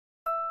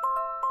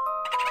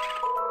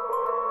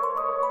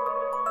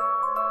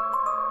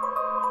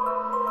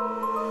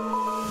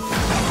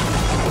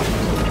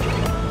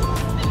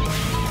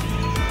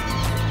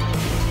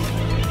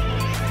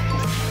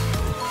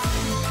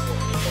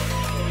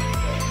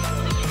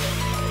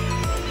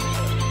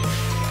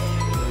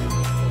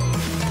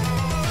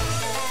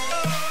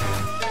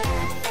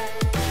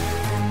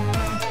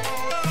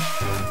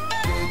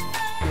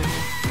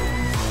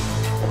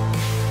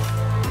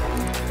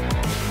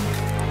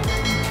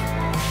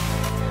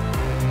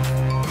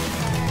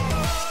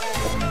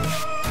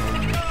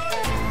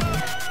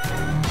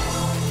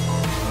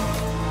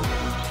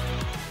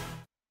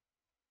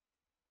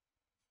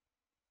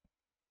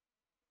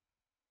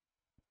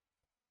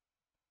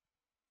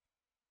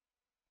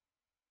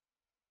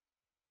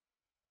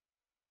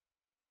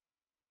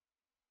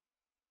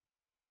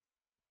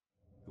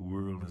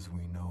world as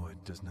we know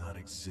it does not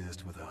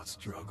exist without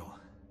struggle.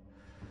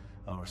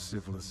 Our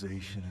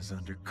civilization is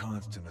under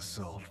constant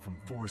assault from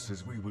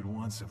forces we would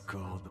once have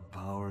called the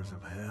powers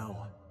of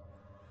hell.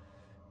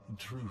 In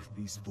truth,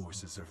 these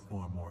forces are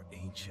far more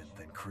ancient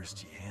than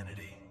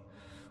Christianity.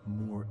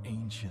 More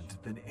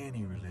ancient than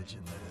any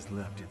religion that has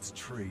left its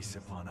trace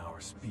upon our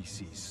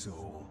species'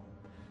 soul.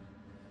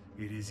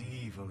 It is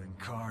evil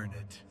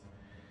incarnate,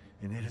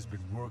 and it has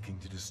been working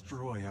to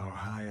destroy our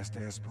highest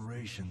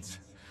aspirations,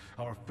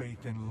 our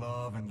faith in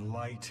love and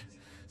light,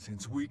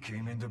 since we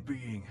came into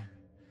being.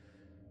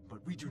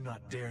 But we do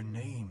not dare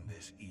name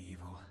this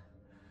evil.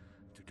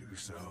 To do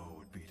so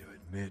would be to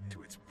admit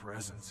to its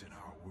presence in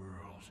our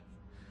world.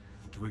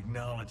 To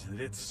acknowledge that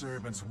its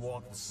servants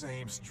walk the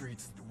same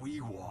streets that we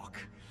walk,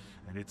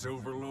 and its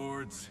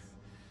overlords,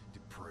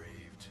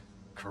 depraved,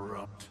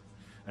 corrupt,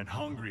 and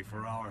hungry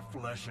for our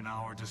flesh and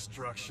our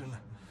destruction,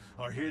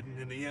 are hidden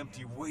in the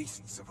empty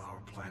wastes of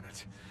our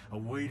planet,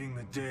 awaiting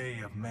the day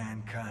of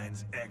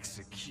mankind's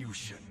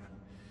execution.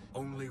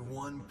 Only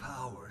one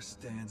power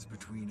stands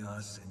between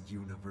us and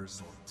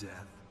universal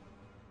death.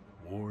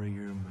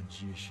 Warrior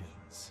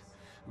magicians,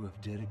 who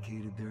have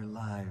dedicated their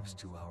lives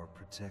to our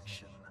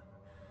protection.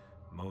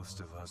 Most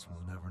of us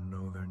will never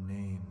know their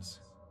names,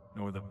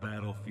 nor the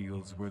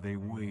battlefields where they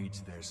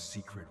wage their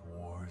secret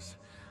wars,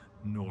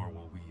 nor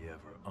will we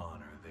ever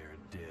honor their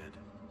dead.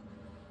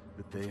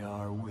 But they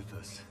are with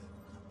us,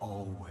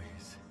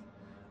 always,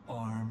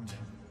 armed,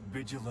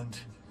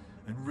 vigilant,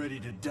 and ready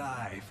to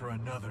die for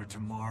another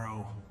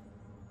tomorrow.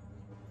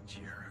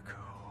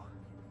 Jericho.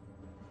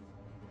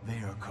 They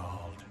are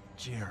called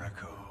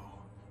Jericho.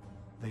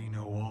 They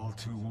know all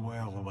too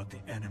well what the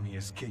enemy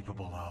is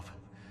capable of.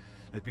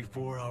 That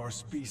before our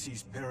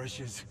species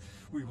perishes,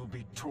 we will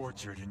be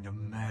tortured into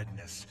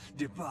madness,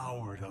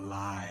 devoured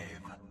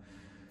alive.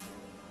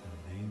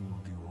 And they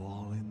will do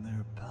all in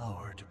their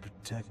power to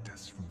protect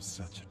us from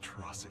such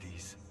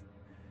atrocities.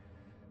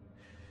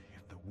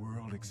 If the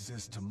world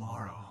exists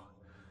tomorrow,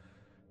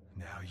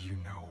 now you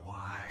know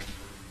why.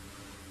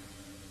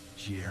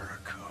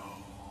 Jericho.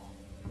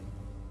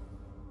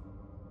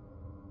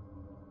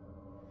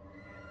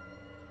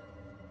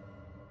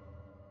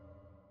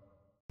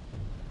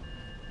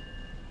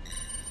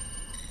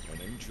 An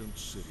ancient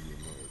city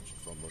emerged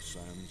from the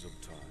sands of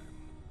time,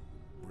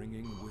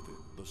 bringing with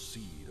it the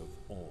seed of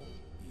all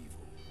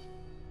evil.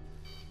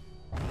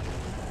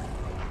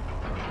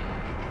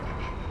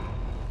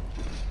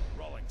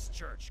 Rawlings,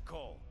 Church,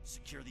 Cole,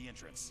 secure the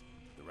entrance.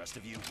 The rest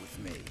of you with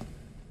me.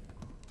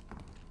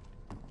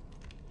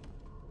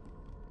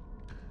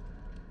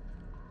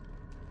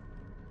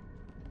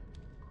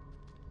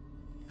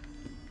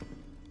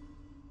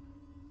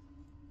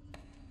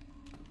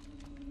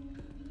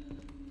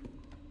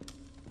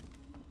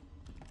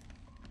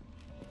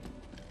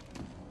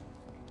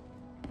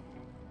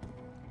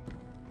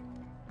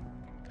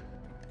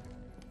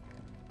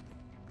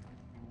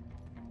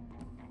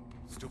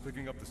 Still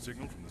picking up the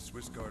signal from the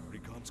Swiss Guard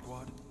recon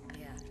squad?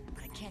 Yeah,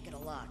 but I can't get a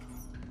lock.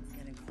 I'm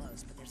getting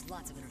close, but there's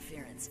lots of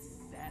interference.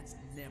 That's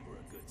never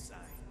a good sign.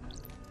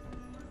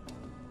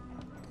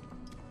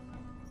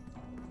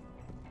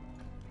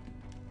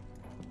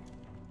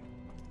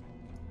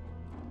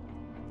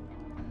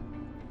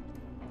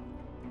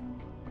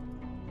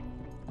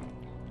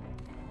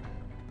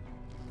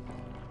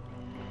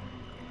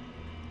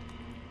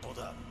 Hold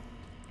up.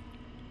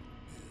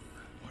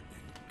 What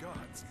in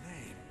God's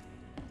name?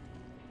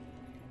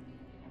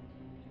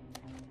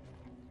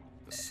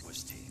 The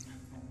Swiss team.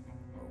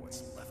 Or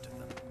what's left of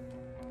them.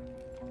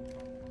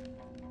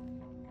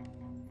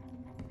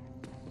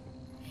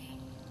 Hey,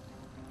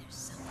 there's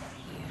someone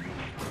here.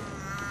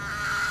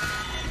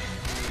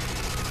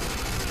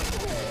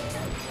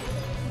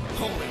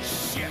 Holy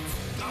shit!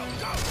 Go,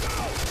 go,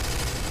 go!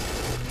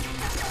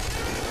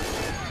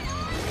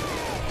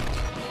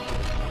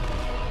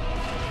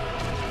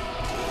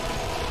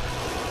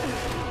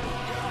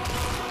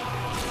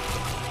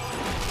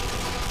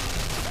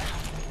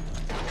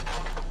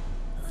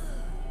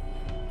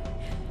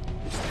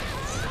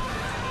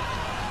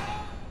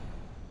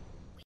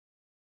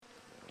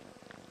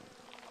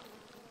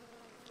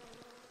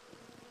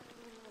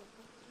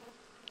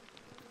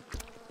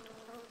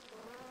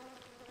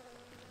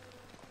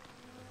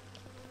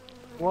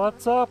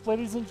 What's up,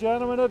 ladies and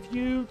gentlemen of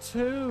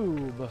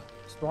YouTube?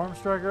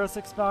 Stormstriker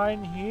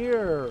S69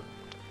 here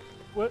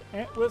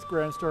with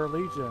Grand Star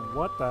Legion.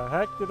 What the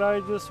heck did I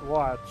just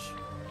watch?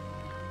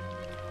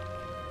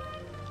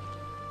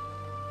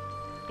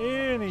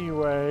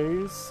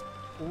 Anyways,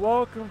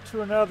 welcome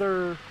to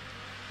another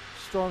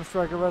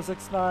Stormstriker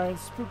S69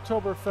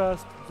 Spooktober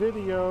Fest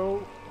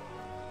video.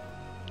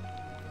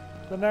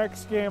 The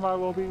next game I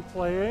will be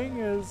playing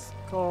is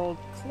called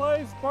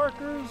Clive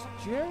Barker's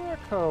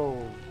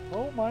Jericho.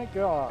 Oh my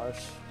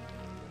gosh.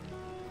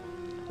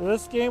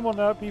 This game will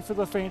not be for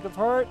the faint of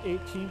heart.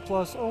 18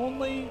 plus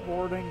only.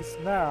 Warnings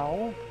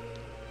now.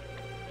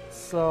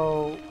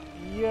 So,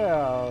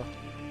 yeah.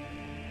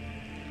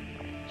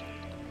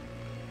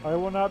 I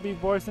will not be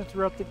voicing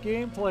throughout the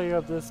gameplay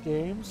of this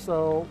game,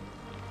 so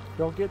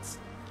don't get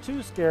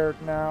too scared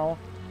now.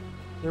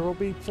 There will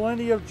be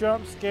plenty of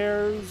jump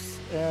scares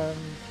and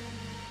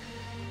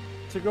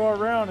to go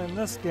around in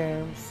this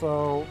game,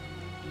 so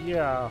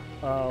yeah,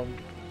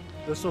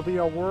 this will be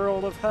a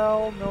world of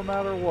hell no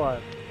matter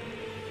what.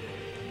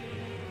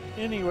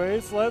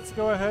 Anyways, let's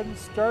go ahead and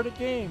start a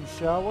game,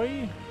 shall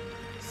we?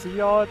 See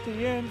y'all at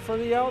the end for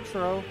the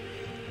outro.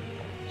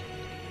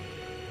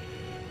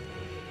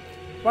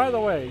 By the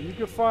way, you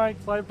can find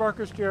Clive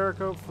Barker's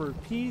Jericho for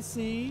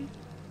PC,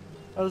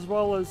 as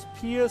well as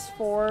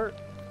PS4,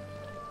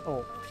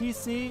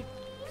 PC,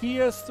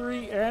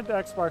 PS3, and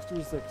Xbox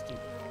 360.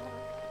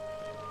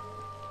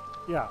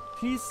 Yeah,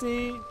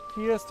 PC,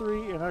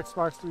 PS3, and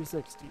Xbox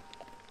 360.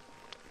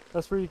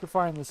 That's where you can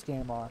find this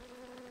game on.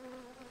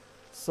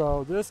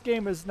 So this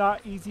game is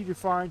not easy to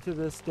find to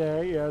this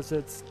day, as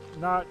it's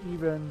not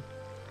even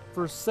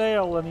for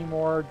sale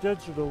anymore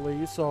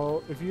digitally.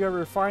 So if you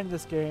ever find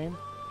this game,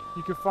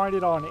 you can find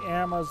it on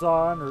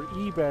Amazon or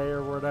eBay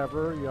or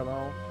whatever, you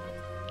know,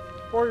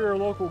 or your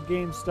local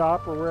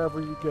GameStop or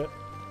wherever you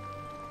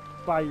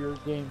buy your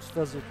games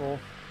physical.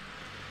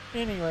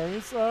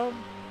 Anyways,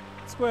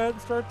 let's go ahead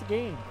and start the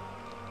game.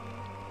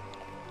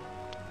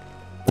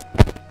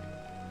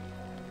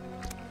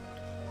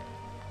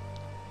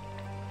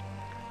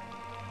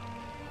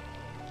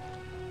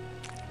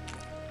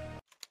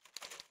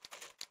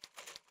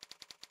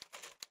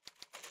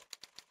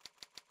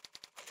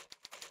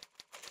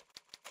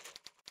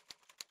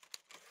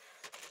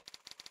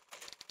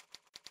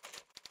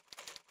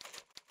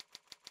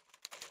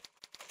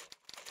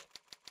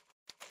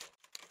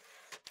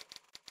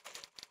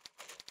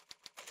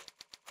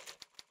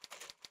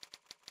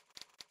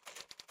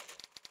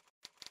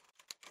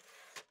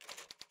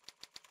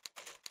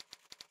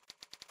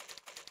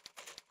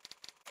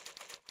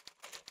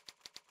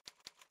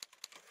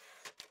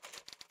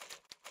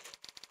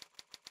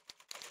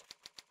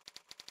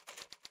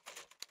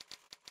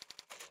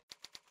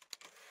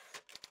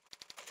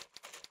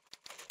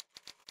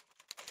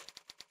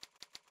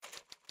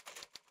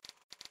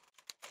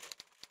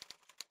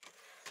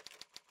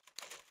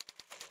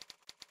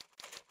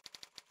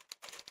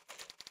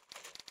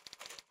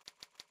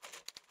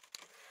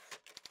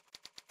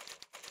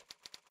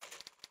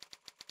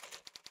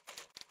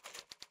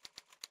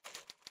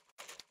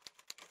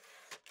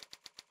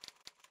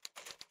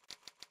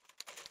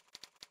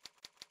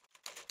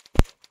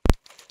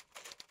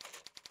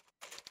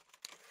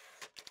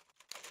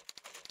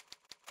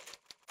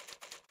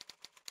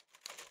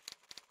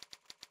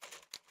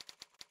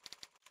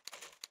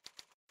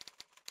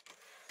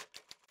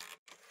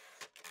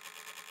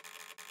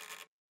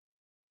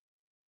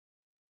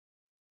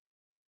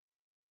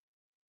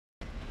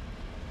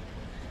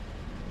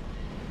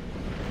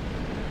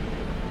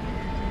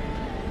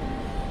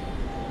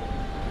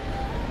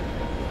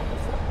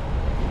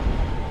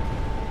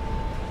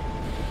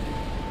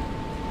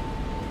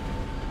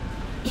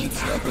 It's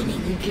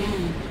happening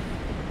again.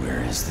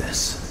 Where is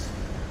this?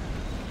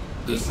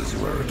 This is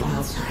where it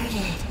all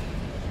started.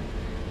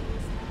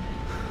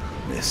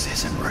 This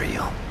isn't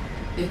real.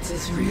 It's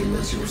as real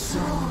as your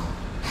soul.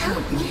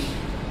 Help me.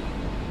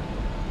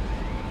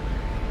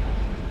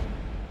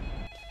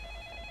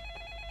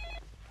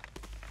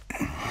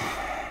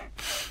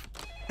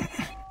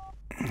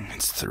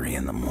 It's 3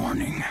 in the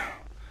morning.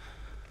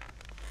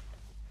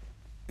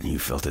 You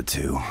felt it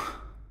too?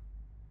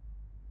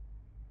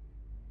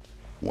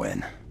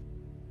 When?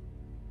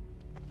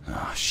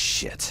 Oh,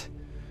 shit.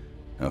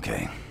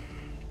 Okay.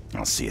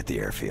 I'll see you at the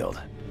airfield.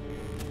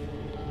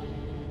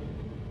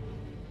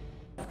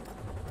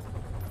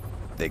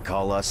 They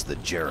call us the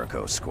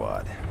Jericho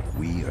Squad.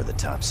 We are the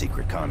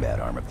top-secret combat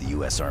arm of the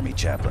U.S. Army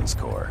Chaplains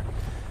Corps.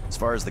 As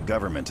far as the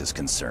government is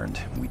concerned,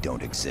 we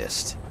don't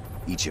exist.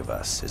 Each of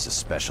us is a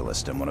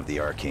specialist in one of the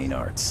arcane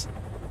arts.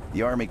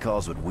 The Army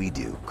calls what we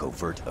do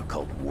covert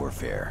occult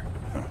warfare.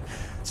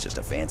 It's just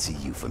a fancy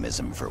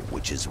euphemism for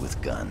witches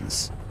with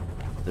guns.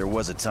 There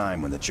was a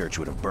time when the church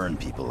would have burned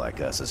people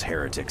like us as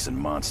heretics and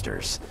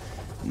monsters.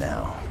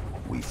 Now,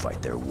 we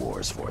fight their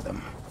wars for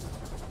them.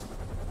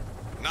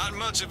 Not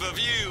much of a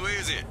view,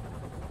 is it?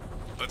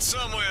 But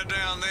somewhere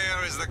down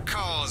there is the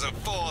cause of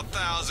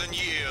 4,000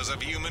 years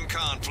of human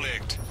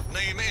conflict.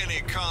 Name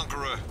any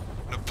conqueror.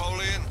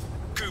 Napoleon,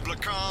 Kublai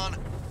Khan.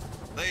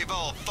 They've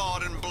all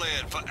fought and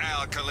bled for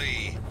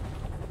Al-Khali.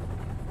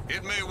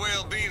 It may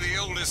well be the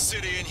oldest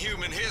city in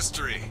human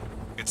history.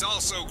 It's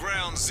also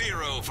ground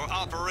zero for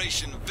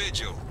Operation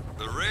Vigil.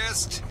 The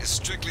rest is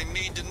strictly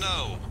need to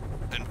know.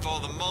 And for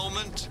the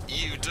moment,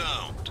 you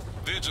don't.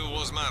 Vigil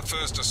was my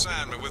first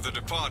assignment with the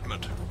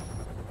department.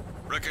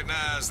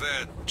 Recognize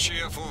that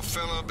cheerful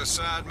fella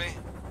beside me?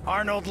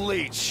 Arnold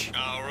Leach.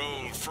 Our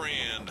old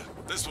friend.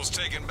 This was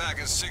taken back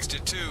in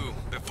 '62,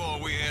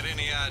 before we had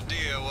any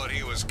idea what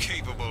he was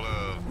capable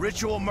of.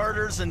 Ritual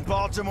murders in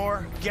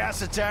Baltimore,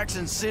 gas attacks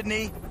in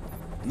Sydney,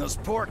 and those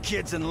poor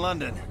kids in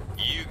London.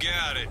 You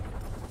got it.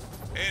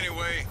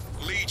 Anyway,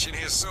 Leach and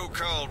his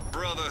so-called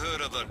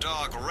Brotherhood of the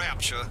Dark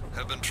Rapture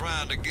have been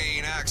trying to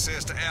gain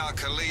access to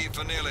Al-Khali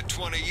for nearly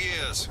 20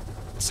 years.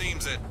 It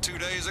seems that 2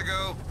 days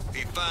ago,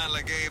 he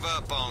finally gave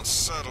up on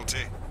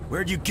subtlety.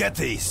 Where'd you get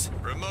these?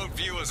 Remote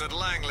viewers at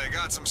Langley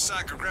got some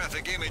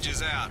psychographic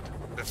images out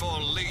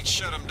before Leech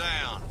shut them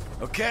down.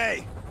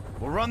 Okay.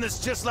 We'll run this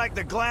just like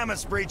the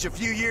Glamis breach a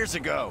few years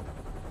ago.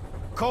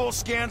 Cole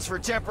scans for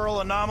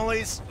temporal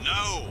anomalies?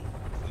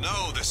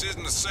 No, this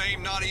isn't the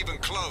same, not even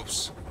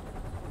close.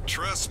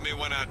 Trust me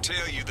when I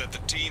tell you that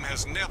the team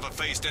has never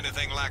faced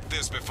anything like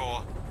this before.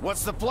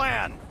 What's the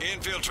plan?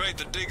 Infiltrate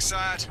the dig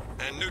site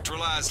and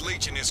neutralize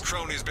Leech and his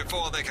cronies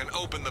before they can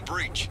open the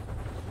breach.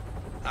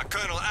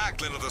 Colonel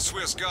Ackland of the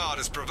Swiss Guard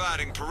is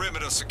providing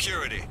perimeter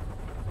security.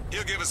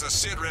 He'll give us a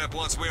sit rep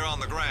once we're on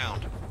the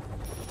ground.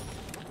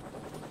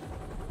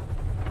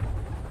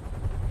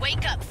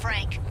 Wake up,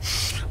 Frank.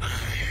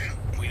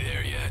 We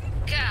there yet?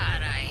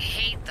 God, I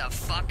hate the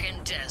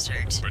fucking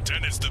desert.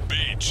 Pretend it's the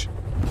beach.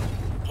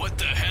 What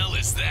the hell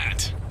is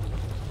that?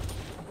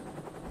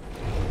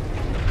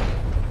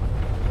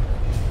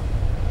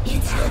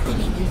 It's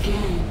happening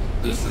again.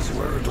 This is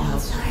where it all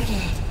started.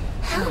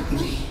 Help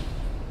me.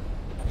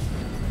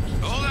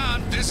 Hold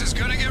on, this is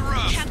gonna get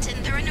rough.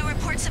 Captain, there are no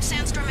reports of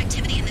sandstorm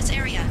activity in this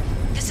area.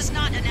 This is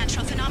not a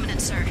natural phenomenon,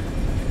 sir.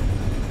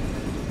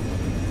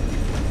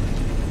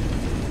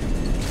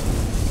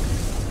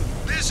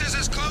 This is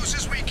as close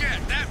as we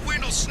get. That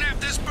wind will snap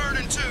this bird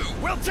in two.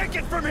 We'll take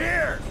it from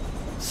here!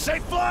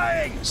 Safe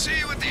flying! See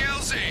you at the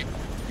LZ.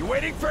 You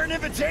waiting for an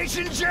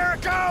invitation,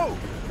 Jericho?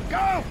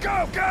 Go,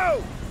 go,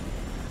 go!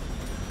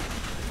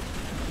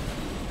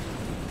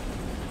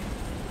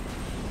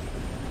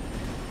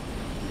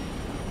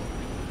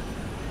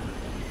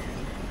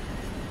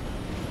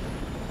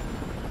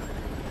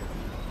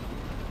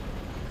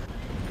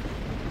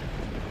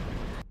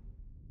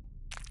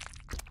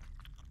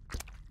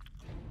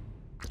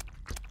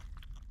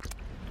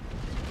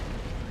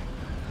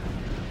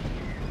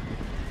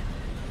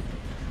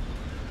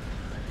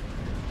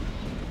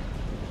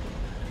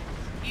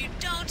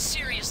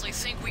 Seriously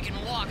think we can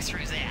walk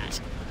through that?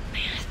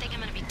 Man, I think I'm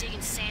gonna be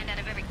digging sand out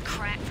of every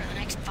crack for the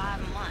next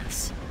 5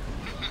 months.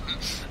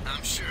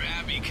 I'm sure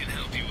Abby can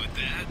help you with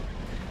that.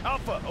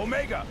 Alpha,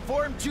 Omega,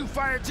 form 2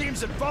 fire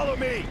teams and follow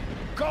me.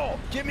 Cole,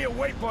 give me a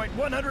waypoint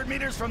 100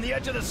 meters from the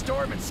edge of the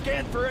storm and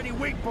scan for any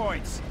weak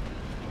points.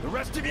 The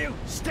rest of you,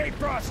 stay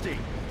frosty.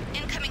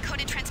 Incoming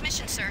coded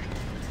transmission, sir.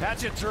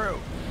 Patch it through.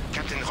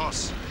 Captain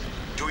Ross,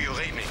 do you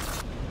read me?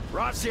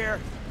 Ross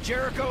here.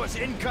 Jericho is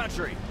in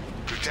country.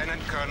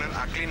 Lieutenant Colonel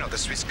Ackland of the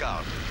Swiss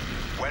Guard.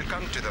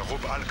 Welcome to the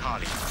Rub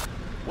al-Khali.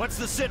 What's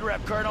the sit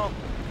rep, Colonel?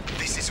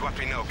 This is what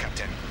we know,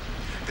 Captain.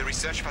 The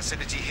research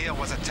facility here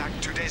was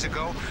attacked 2 days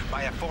ago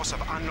by a force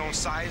of unknown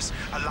size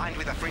aligned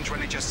with a fringe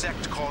religious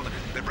sect called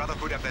the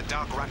Brotherhood of the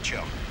Dark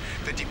Rapture.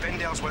 The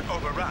defenders were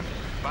overrun,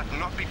 but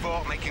not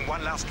before making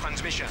one last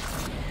transmission.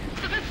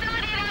 The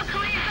facility at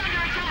Al-Khali is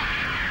under attack.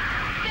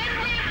 Send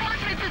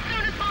reinforcements as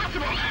soon as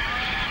possible.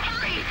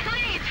 Hurry,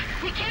 please!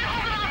 We can't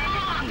hold it off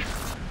for long!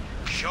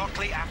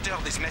 Shortly after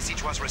this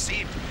message was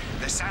received,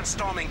 the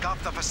sandstorm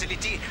engulfed the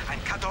facility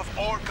and cut off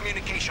all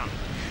communication.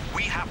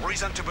 We have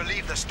reason to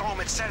believe the storm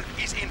itself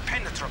is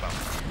impenetrable.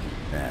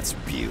 That's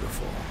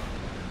beautiful.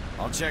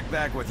 I'll check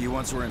back with you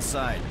once we're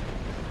inside.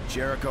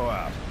 Jericho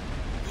out.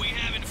 We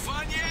having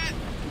fun yet?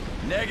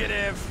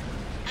 Negative.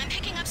 I'm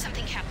picking up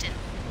something, Captain.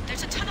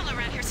 There's a tunnel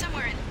around here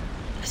somewhere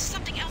and...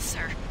 something else,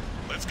 sir.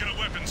 Let's get a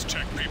weapons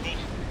check, people.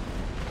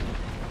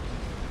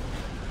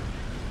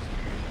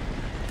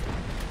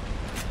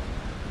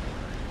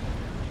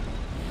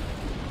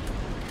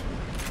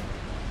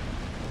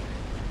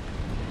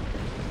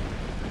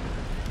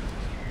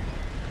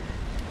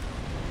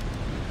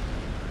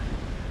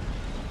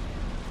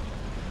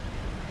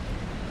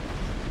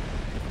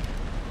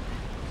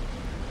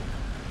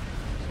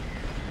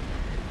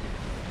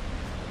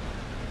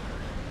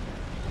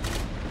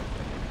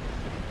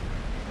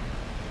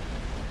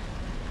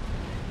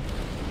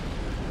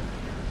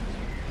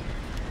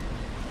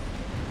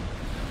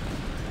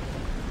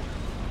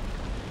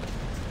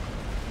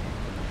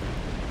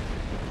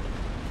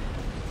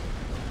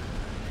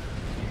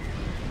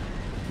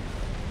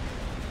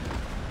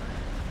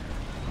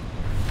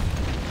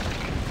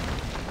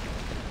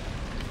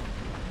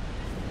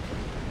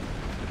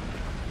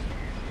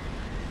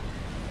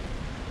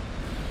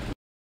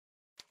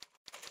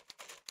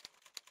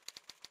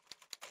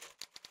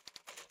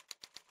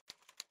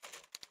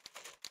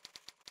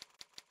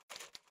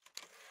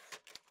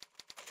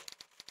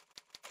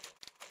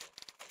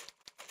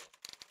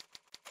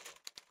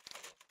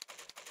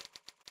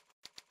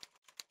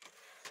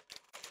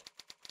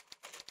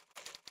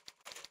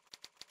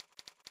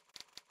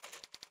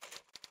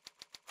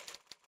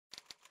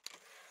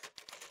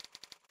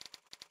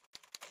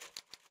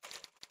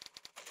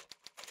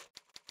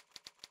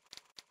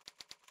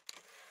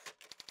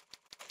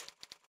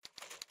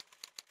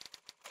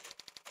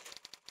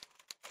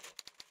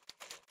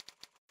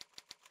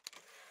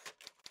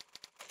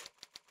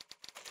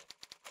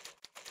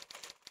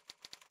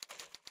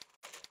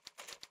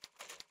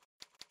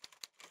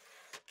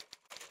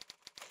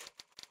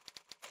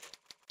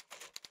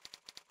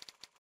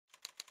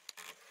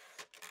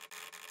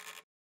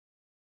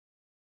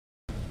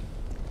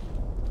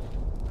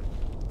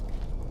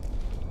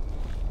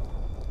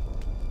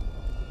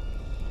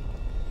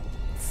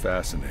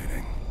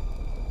 fascinating.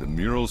 The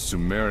mural's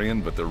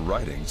Sumerian, but the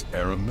writing's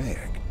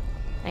Aramaic.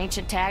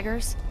 Ancient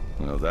taggers?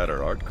 Well, that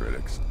are art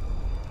critics.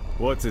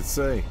 What's it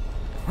say?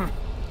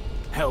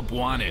 Help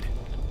wanted.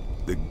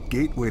 The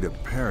gateway to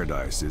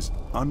paradise is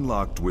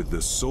unlocked with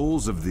the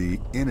souls of the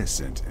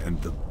innocent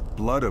and the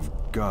blood of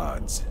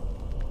gods.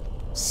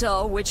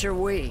 So, which are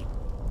we?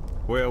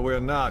 Well, we're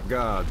not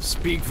gods.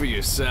 Speak for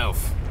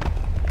yourself.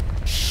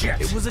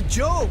 Shit! It was a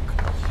joke!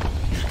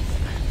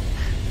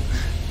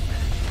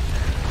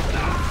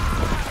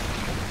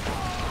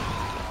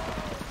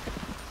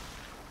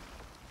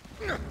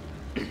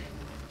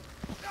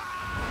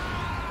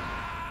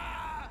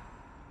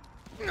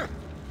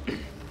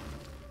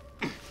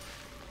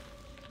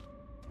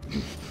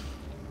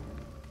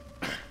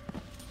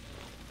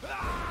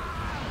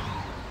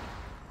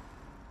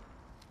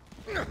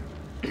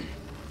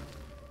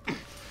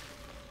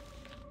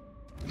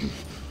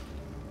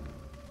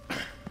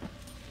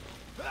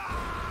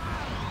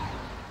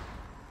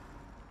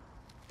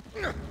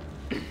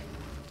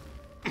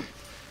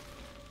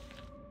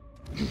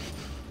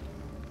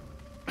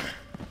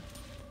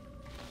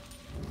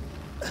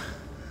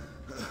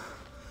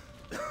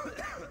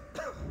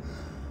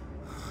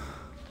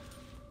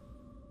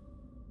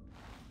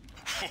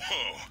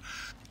 Whoa.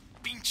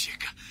 Bean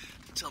chick.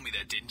 Tell me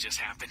that didn't just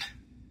happen.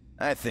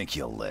 I think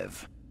you'll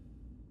live.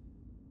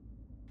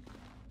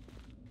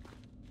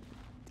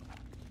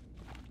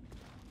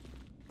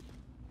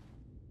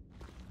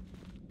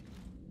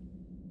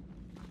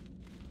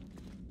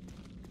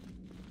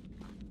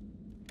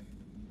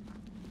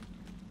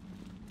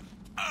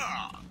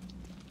 Ah,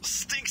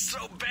 stinks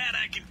so bad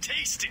I can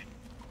taste it.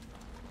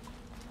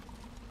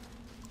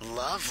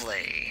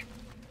 Lovely.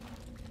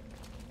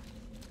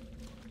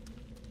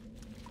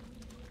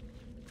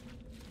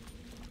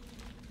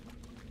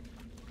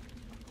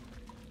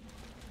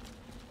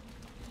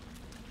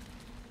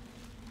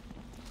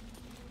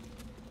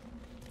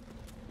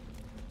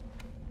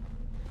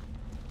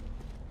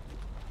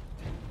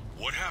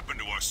 What happened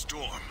to our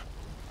storm?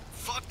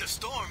 Fuck the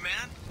storm,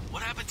 man.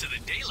 What happened to the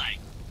daylight?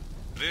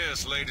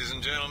 This, ladies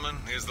and gentlemen,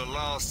 is the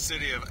lost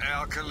city of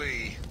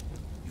Al-Khali.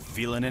 You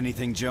feeling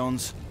anything,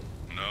 Jones?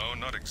 No,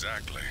 not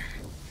exactly.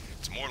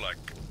 It's more like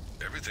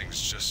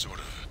everything's just sort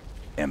of...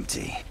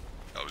 empty.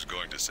 I was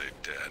going to say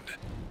dead.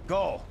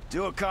 Cole,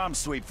 do a comm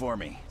sweep for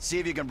me. See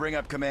if you can bring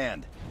up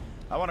command.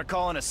 I want to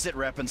call in a sit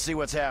rep and see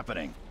what's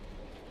happening.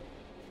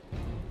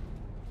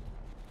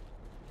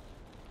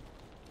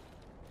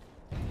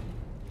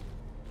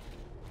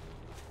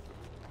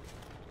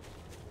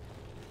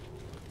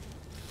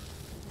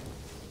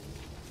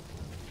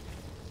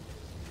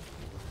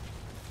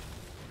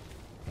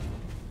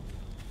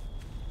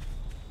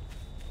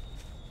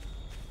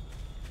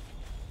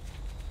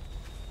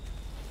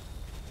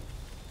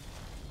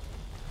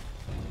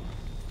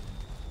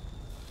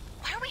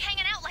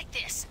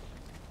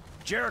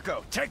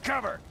 Jericho, take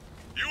cover!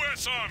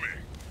 U.S. Army!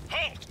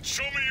 Halt!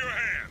 Show me your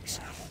hands!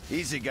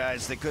 Easy,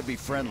 guys. They could be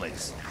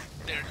friendlies.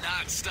 They're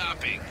not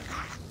stopping.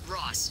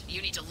 Ross,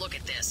 you need to look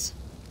at this.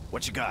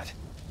 What you got?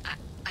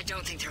 I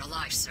don't think they're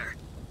alive, sir.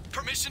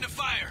 Permission to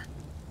fire.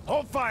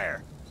 Hold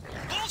fire!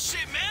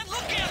 Bullshit, man!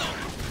 Look at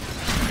them!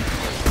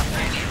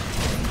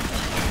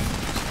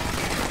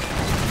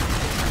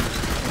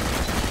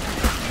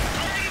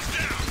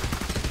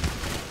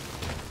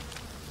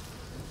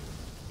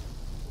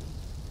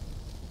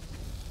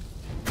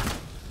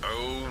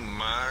 Oh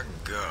my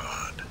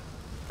God.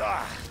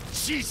 Ah,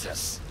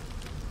 Jesus!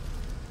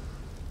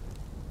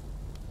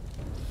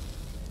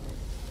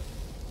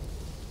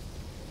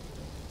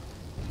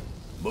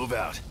 Move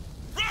out.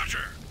 Roger!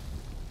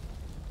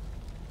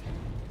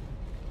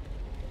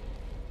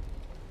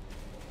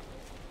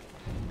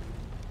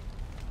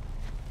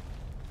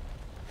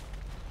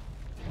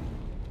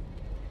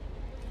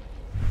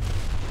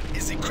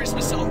 Is it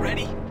Christmas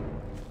already?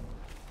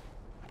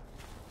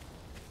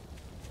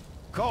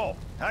 Cole,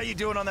 how you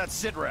doing on that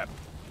sit rep?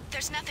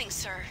 There's nothing,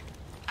 sir.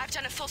 I've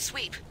done a full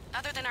sweep.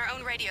 Other than our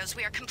own radios,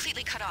 we are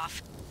completely cut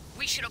off.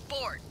 We should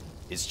abort.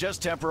 It's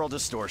just temporal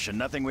distortion,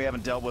 nothing we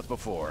haven't dealt with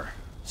before.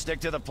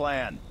 Stick to the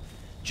plan.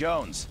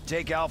 Jones,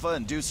 take Alpha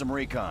and do some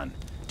recon.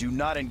 Do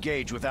not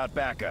engage without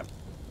backup.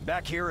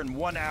 Back here in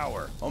 1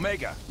 hour.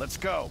 Omega, let's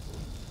go.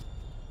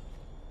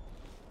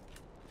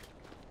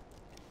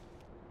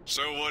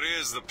 So what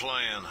is the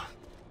plan?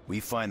 We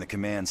find the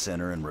command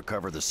center and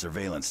recover the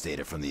surveillance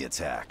data from the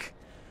attack.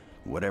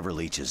 Whatever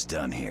Leach has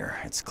done here,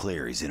 it's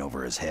clear he's in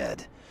over his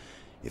head.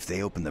 If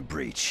they open the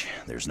breach,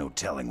 there's no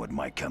telling what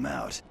might come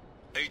out.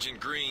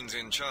 Agent Green's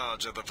in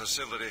charge of the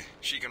facility.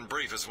 She can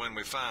brief us when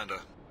we find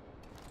her.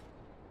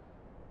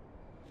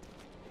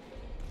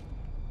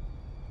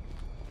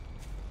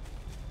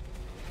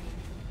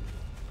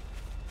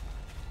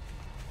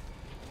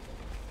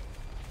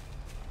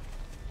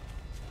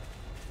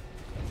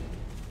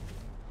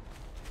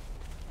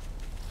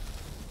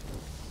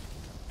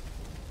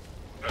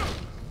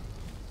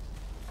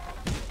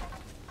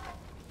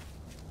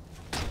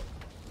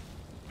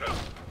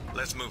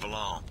 Let's move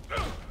along.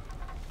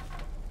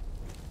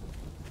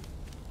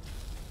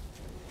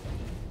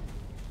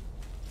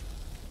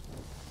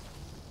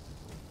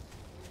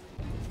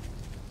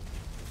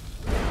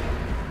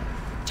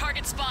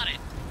 spotted.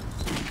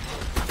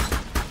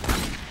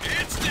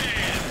 It's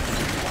dead!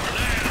 For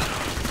now!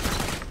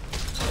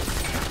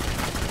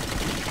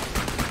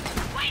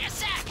 Wait a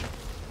sec!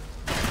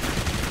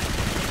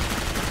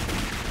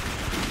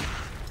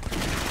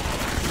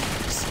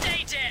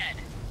 Stay dead!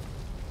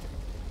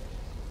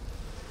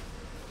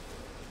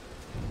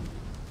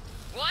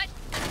 What?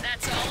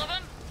 That's all of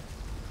them?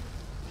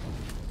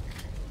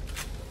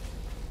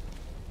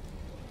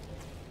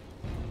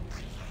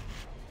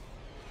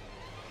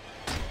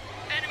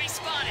 Enemy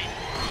spotted!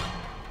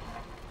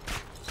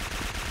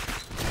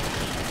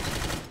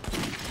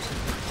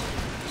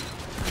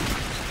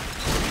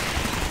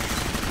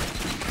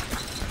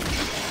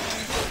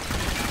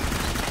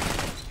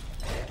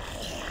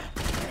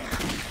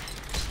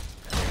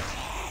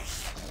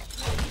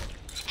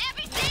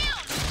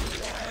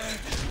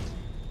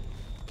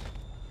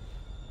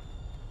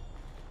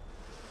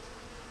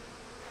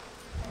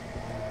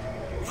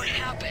 What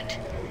happened?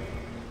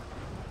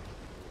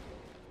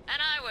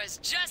 And I was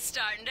just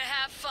starting to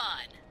have fun.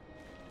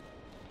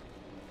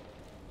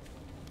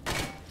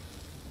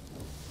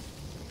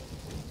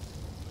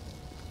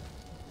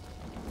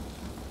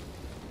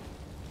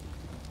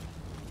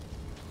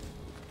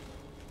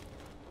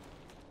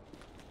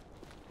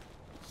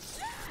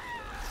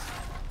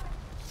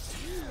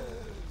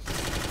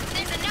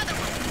 There's another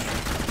one.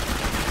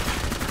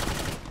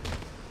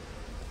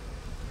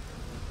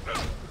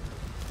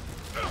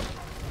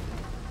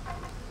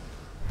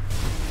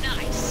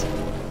 Nice.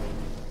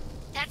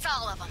 That's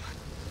all of them.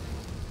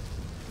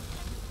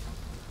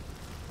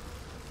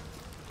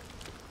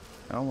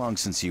 How long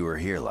since you were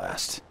here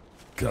last?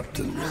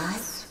 Captain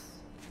Ross,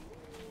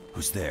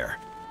 Who's there?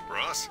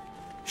 Ross?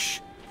 Shh.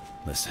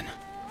 Listen.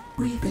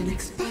 we've been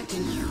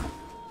expecting you.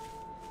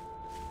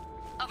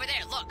 Over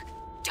there, look.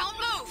 Don't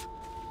move!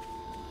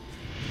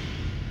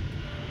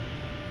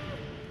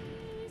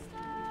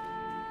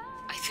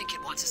 I think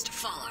it wants us to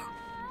follow.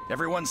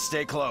 Everyone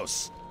stay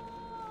close.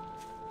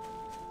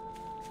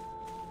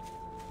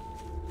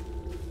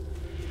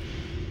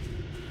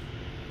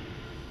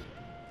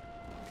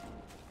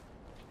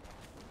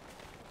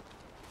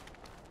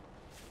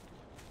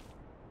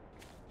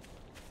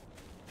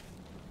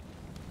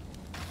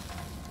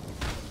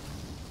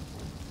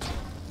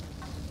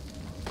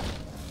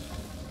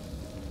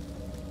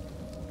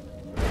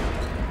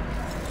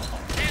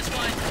 There's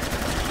one.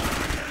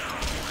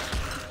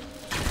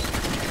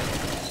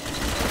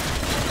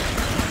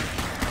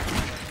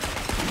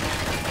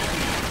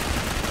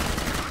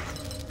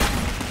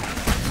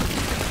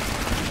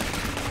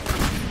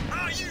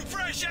 Are you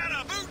fresh out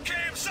of boot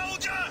camp,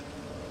 soldier?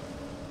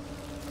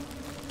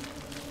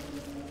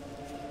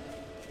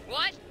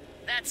 What?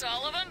 That's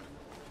all of them?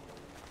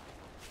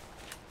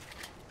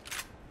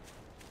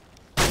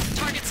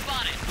 Target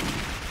spotted.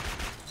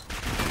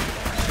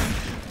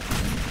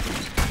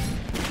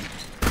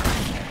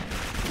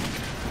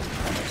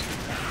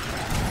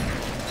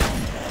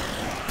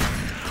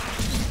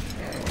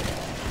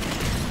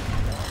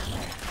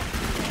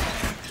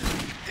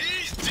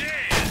 He's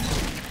dead!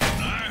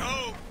 I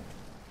hope.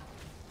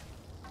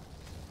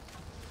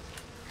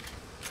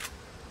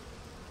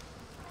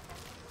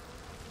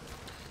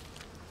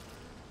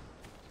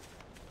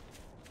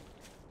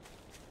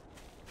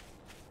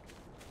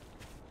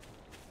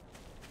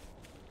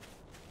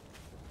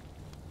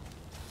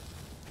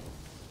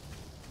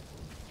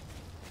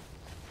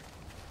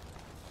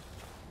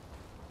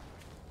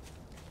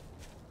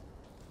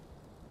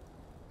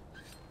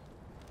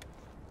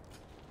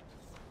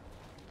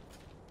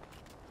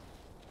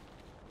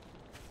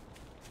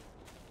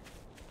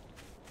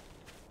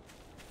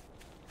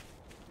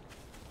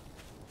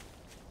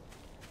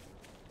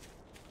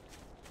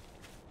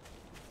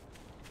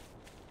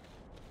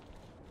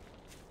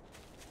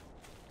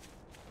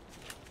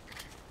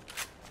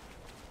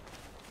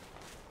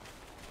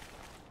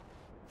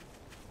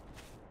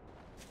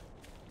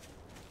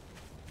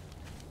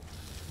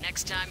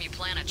 Next time you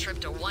plan a trip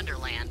to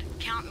Wonderland,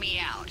 count me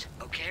out.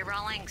 Okay,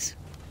 Rawlings?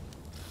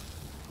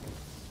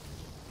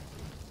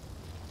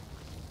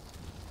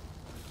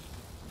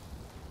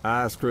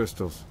 Ice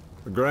crystals.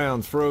 The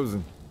ground's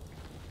frozen.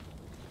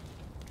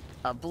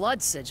 A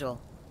blood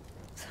sigil?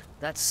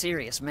 That's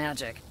serious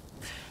magic.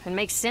 It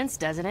makes sense,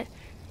 doesn't it?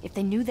 If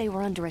they knew they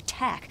were under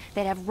attack,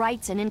 they'd have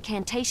rites and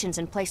incantations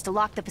in place to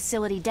lock the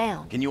facility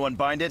down. Can you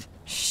unbind it?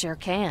 Sure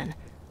can.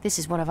 This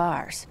is one of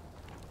ours.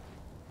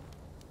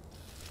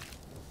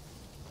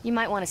 You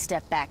might want to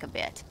step back a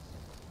bit.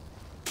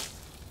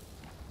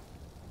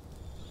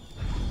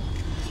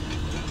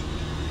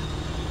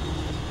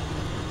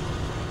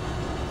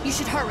 You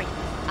should hurry.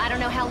 I don't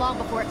know how long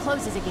before it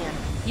closes again.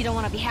 You don't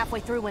want to be halfway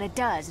through when it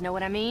does, know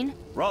what I mean?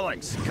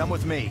 Rawlings, come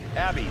with me.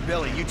 Abby,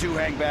 Billy, you two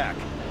hang back.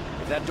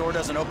 If that door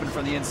doesn't open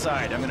from the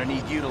inside, I'm gonna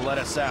need you to let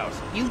us out.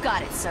 You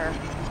got it, sir.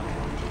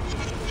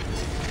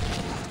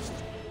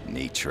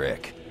 Neat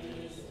trick.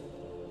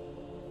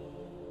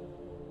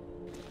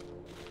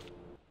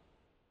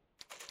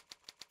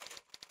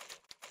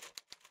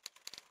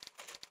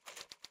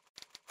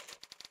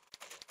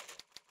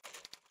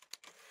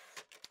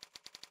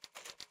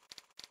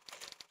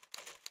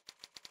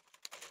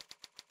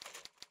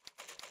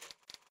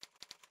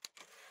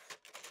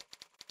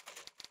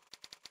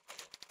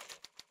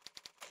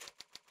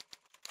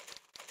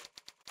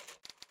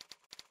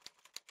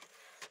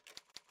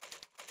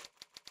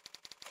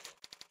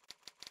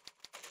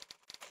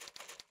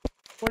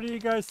 What do you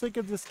guys think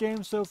of this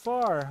game so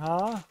far,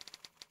 huh?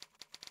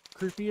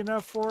 Creepy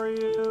enough for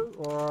you?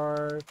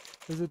 Or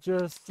is it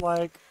just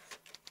like,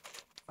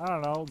 I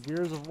don't know,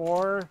 Gears of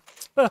War?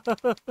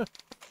 I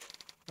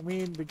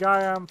mean, the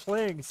guy I'm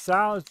playing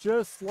sounds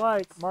just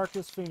like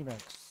Marcus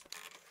Phoenix.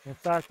 In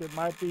fact, it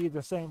might be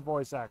the same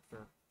voice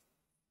actor.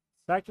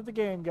 Back to the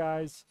game,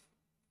 guys.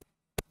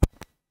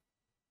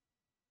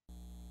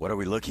 What are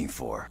we looking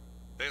for?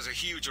 There's a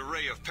huge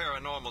array of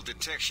paranormal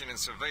detection and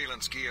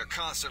surveillance gear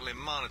constantly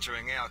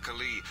monitoring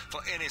Alkali for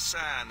any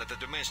sign that the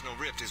dimensional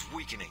rift is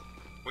weakening.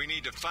 We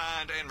need to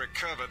find and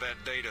recover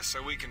that data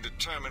so we can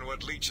determine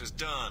what Leech has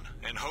done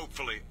and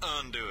hopefully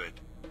undo it.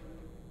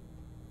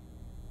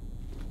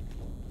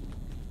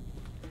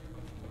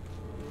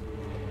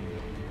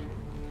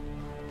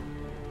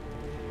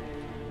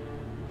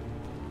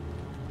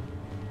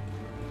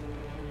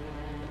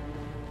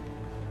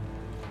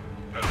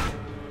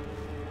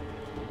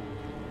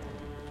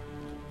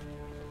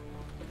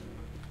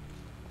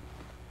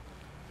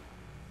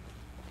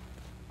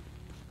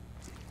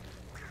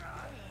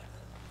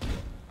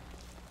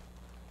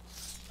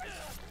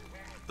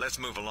 Let's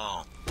move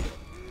along.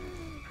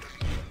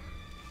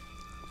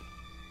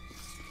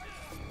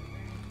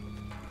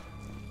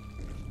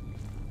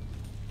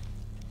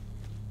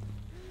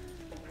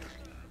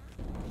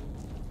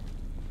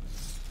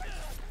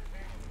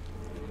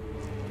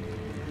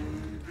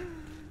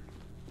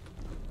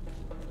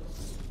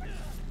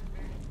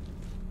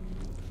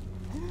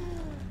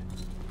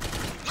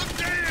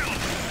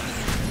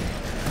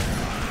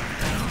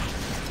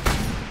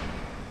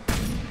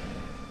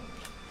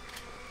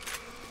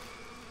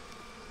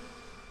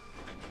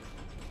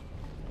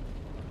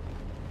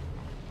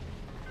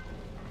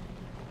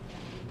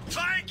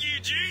 Thank you,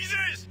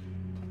 Jesus!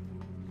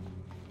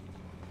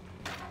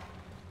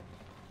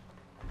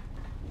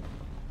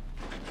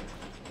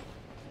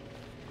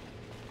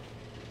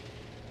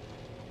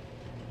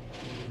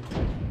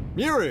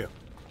 Muriel!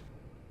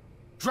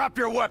 Drop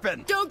your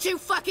weapon! Don't you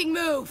fucking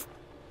move!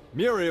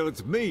 Muriel,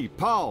 it's me,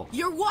 Paul.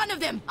 You're one of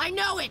them! I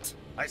know it!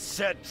 I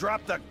said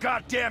drop the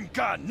goddamn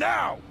gun,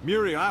 now!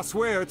 Muriel, I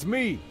swear, it's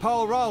me,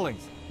 Paul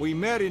Rawlings. We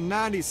met in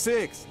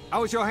 '96. I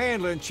was your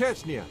handler in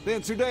Chechnya,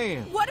 then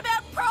Sudan. What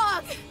about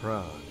Prague?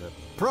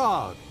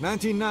 Prague,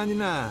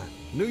 1999.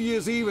 New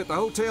Year's Eve at the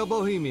Hotel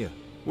Bohemia.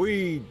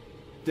 We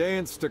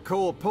danced a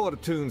Cole Porter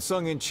tune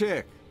sung in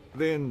Czech,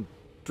 then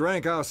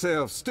drank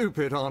ourselves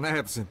stupid on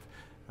absinthe.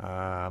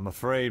 I'm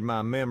afraid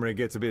my memory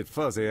gets a bit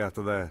fuzzy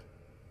after that.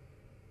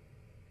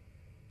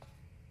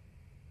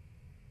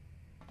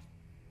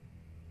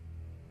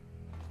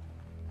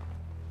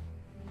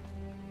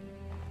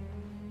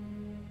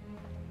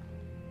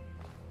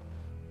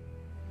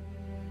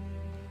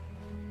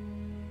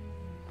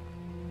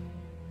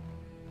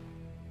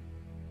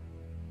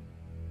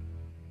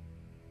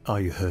 Are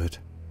you hurt?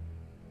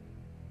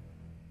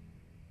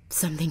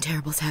 Something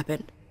terrible's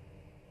happened.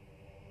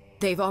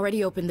 They've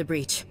already opened the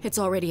breach. It's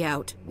already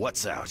out.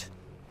 What's out?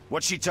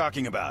 What's she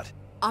talking about?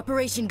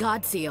 Operation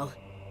Godseal.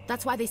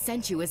 That's why they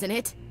sent you, isn't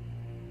it?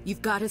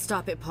 You've got to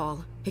stop it,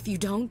 Paul. If you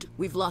don't,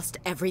 we've lost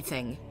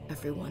everything.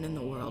 Everyone in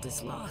the world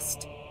is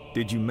lost.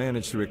 Did you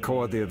manage to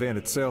record the event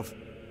itself?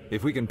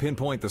 If we can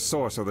pinpoint the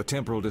source of the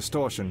temporal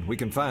distortion, we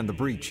can find the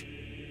breach.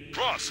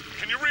 Ross,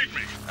 can you read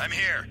me? I'm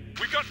here.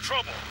 We got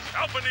trouble.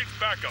 Alpha needs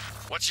backup.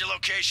 What's your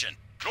location?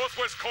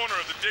 Northwest corner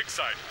of the dig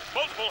site.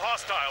 Multiple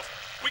hostiles.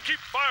 We keep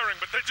firing,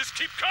 but they just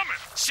keep coming.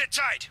 Sit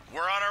tight.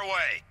 We're on our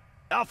way.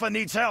 Alpha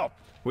needs help.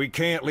 We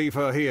can't leave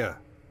her here.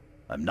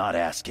 I'm not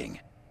asking.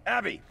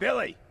 Abby,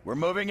 Billy, we're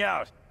moving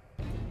out.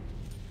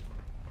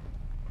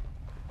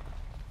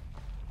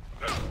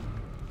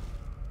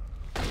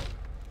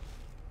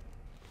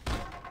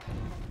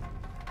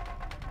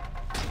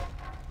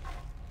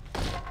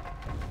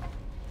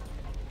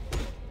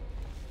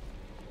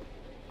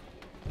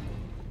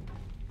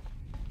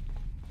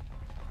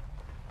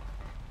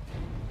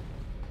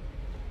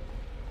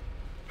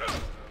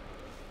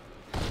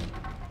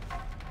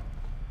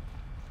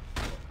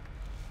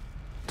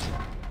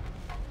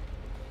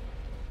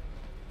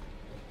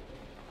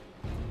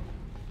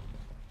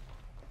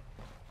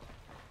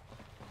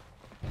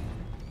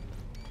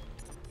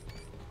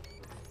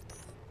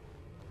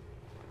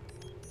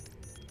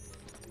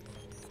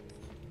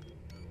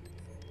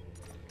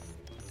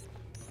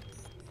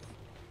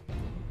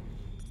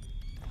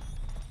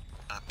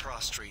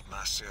 Prostrate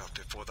myself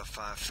before the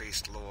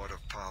five-faced Lord of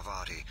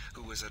Parvati,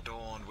 who is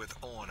adorned with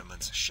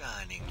ornaments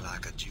shining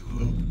like a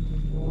jewel.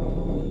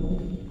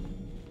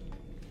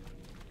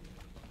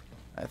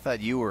 I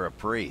thought you were a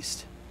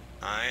priest.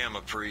 I am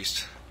a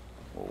priest.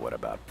 Well, what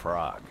about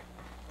Prague?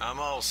 I'm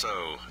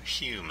also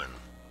human.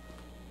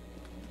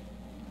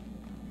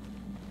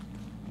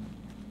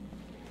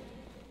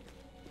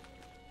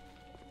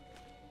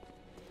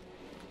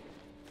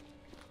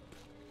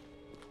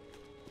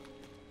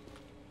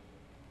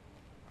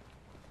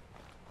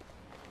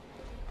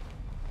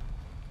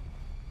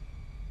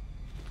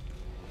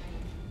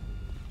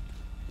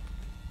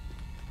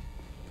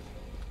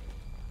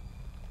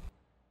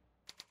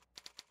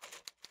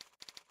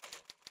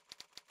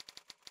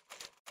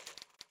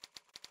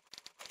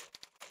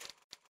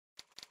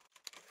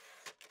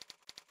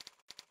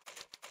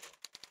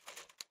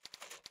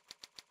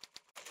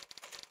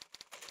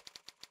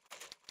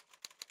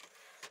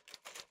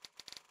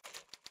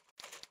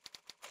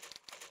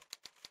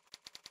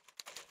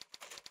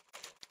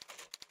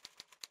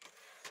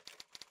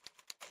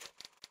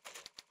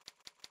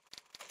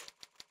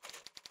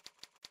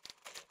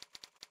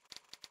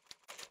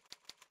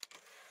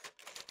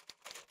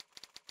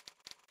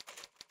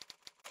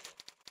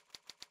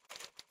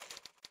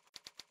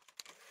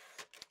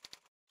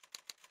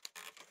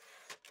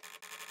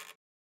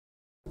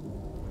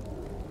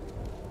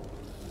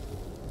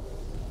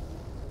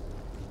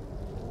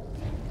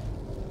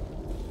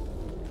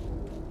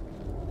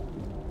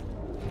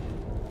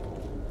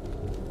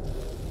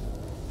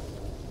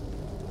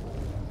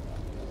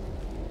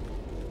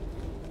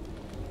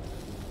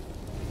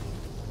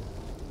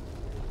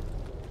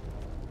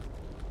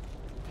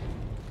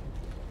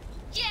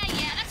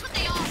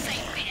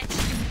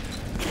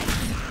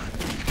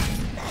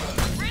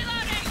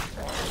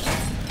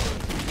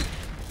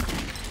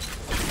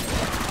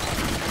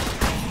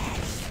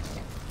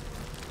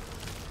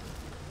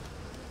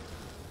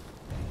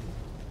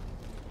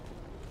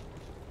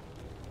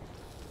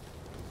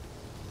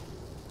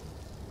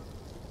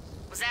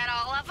 that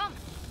all of them?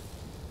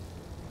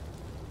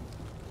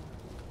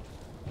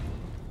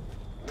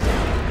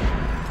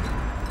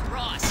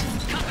 Ross,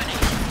 company.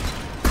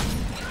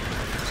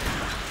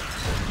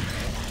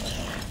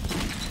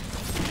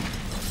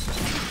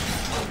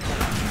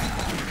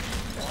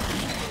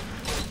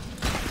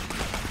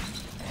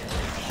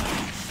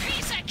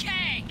 Piece of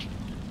cake!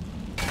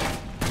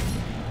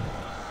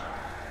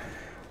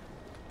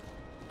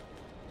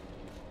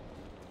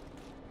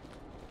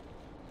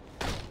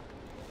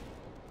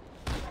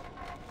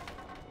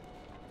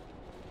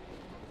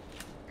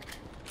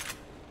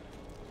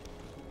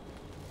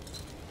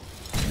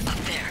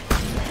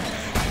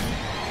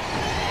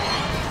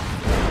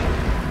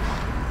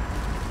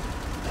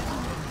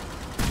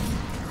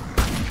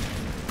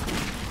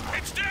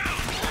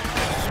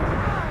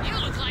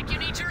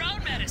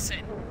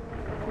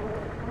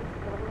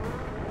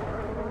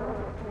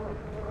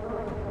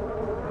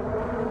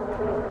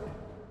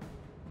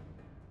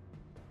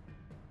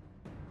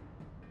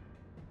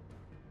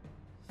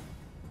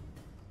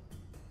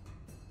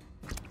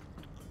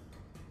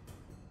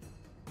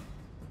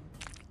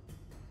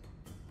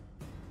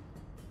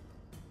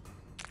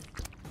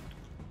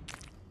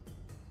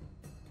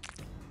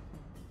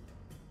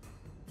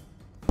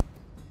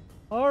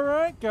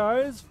 Alright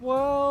guys,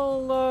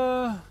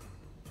 well,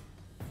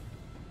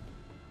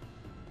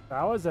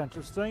 that was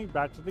interesting.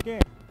 Back to the game.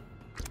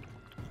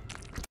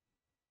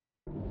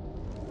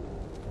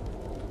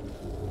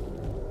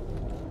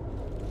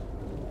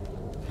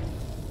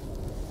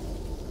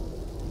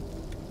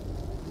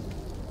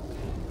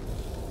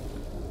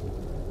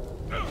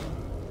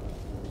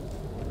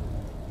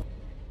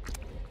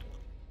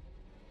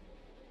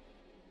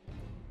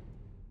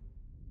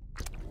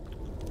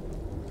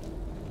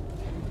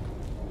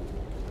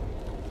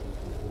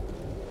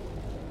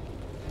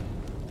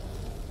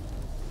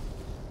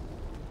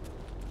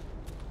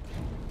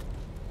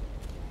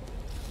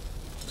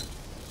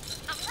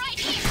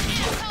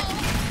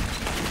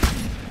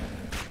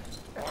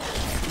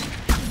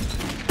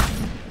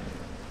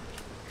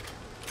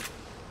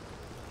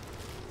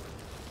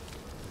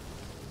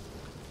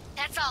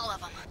 That's all of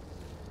them.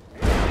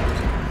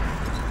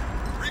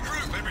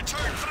 Regroup and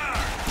return fire!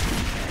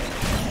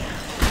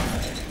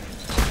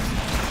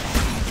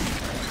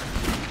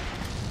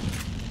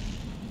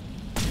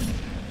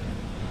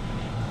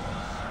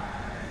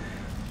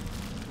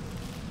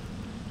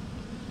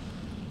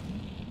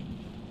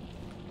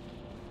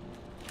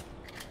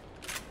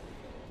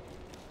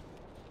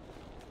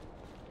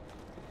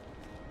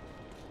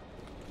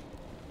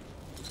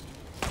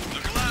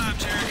 Look alive,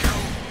 Jericho!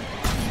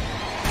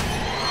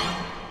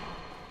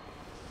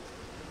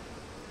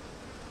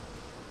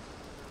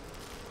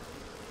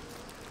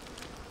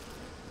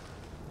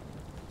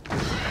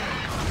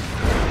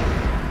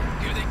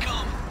 Here they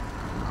come!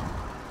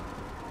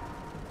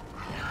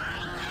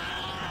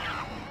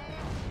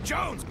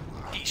 Jones!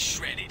 He's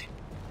shredded.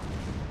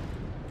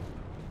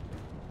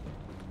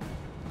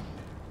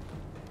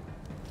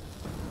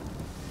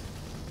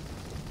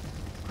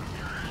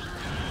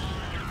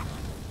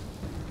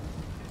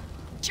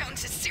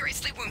 Jones is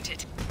seriously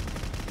wounded.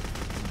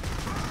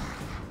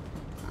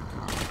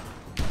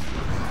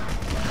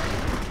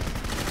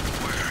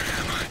 Where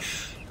am I?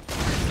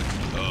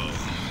 Oh,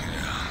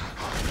 yeah.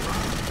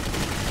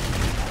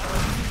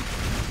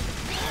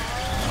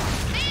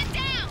 Man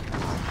down!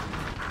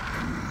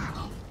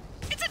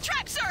 It's a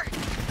trap, sir!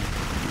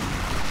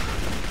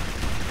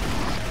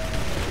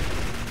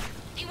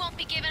 He won't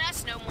be giving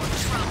us no more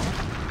trouble.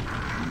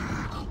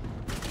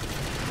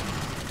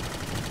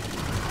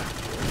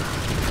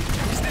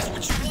 Is this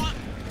what you want?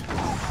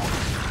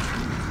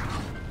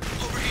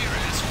 Over here,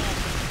 asshole.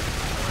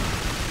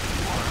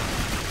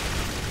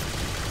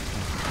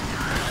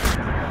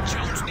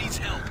 Jones needs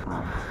help.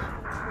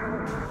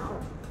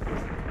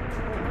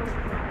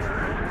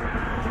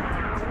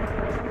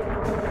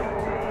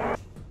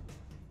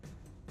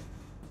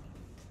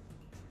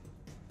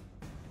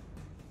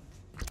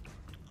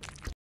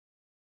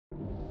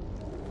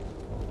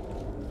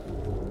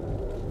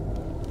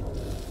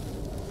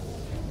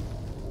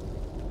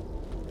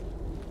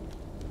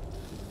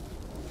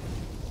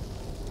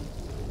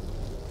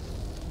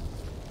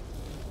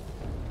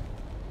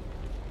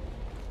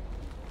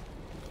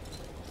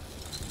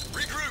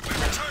 Regroup and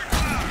return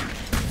fire!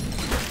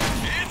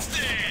 It's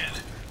dead!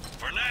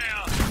 For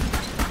now!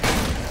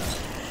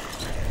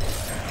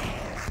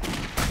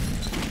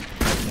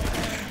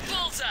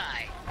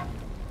 Bullseye!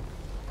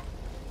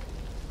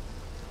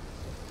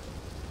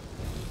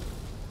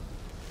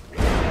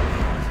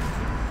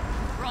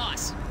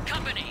 Ross,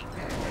 company.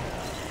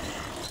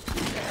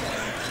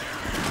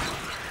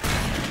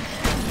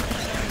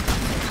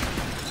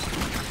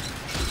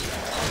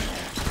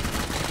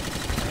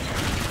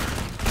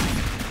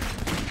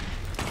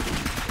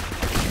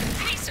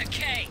 Piece of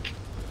cake.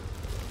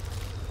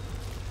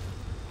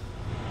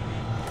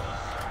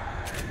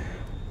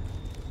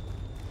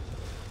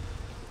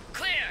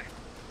 Clear.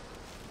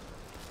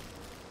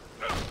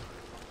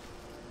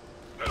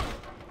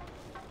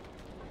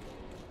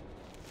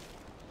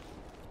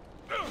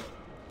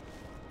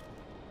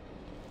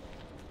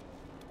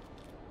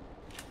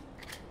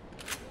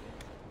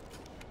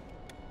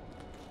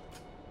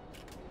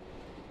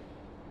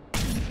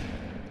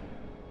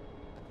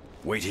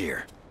 Wait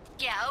here.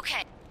 Yeah,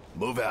 okay.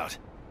 Move out.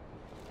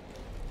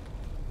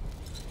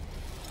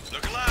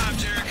 Look alive,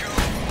 Jericho!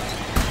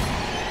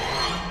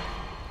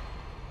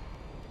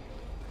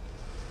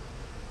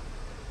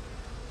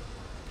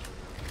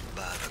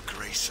 By the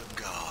grace of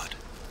God.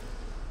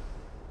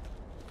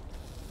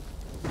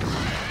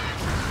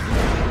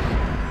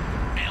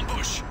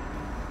 Ambush!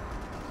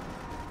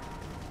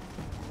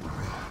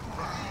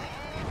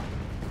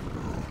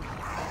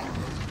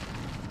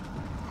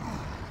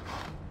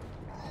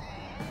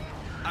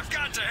 I've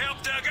got to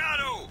help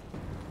Delgado!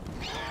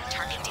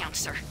 Target down,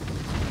 sir.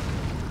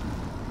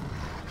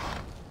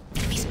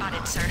 Enemy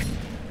spotted, sir.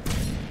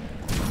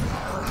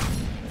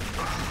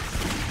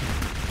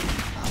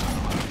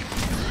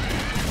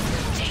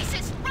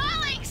 Jesus,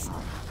 Rawlings!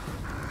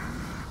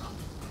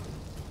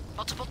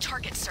 Multiple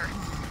targets, sir.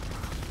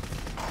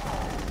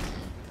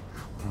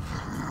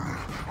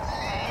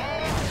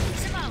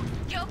 Simone,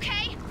 you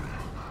okay?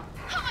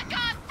 Oh my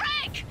God,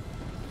 Frank!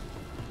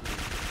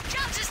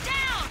 Jones is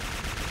down!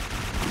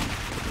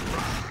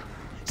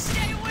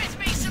 Stay with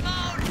me,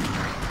 Simone!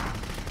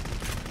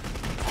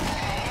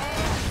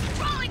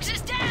 Rawlings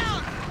is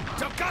down!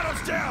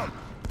 Delgado's down!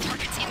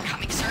 Target's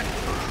incoming, sir.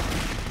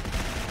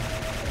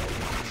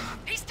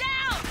 He's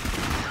down!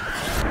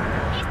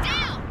 He's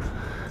down!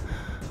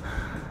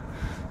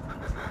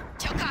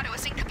 Delgado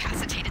is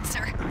incapacitated,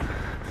 sir.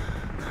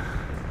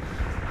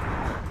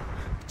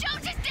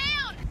 Jones is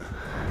down!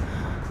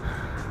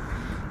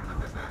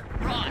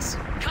 Ross,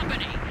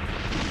 company!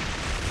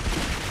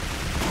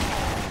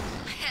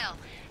 Hell,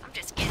 I'm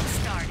just getting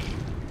started.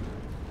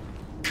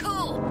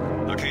 Cool!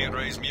 I can't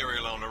raise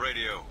Muriel on the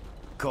radio.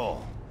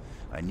 Cole,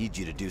 I need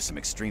you to do some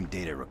extreme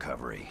data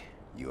recovery.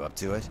 You up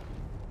to it?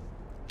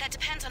 That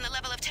depends on the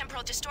level of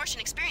temporal distortion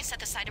experienced at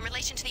the site in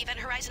relation to the event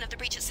horizon of the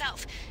breach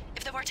itself.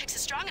 If the vortex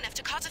is strong enough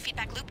to cause a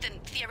feedback loop, then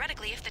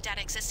theoretically, if the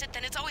data existed,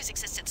 then it's always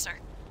existed, sir.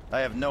 I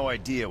have no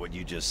idea what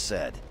you just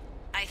said.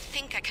 I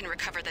think I can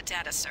recover the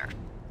data, sir.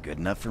 Good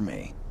enough for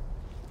me.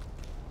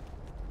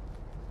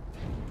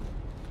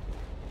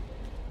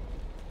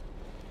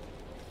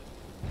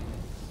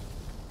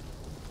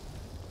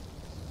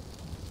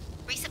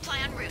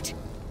 Resupply en route.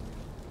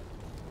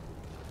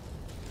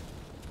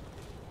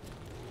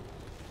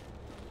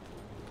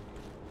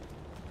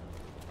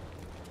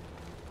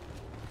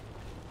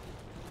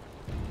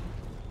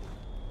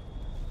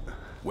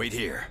 Wait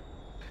here.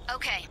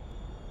 Okay.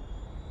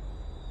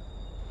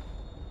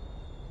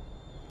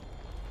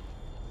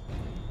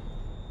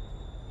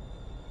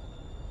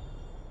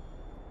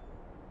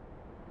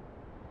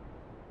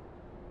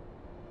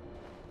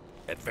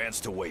 Advance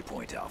to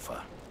waypoint,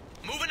 Alpha.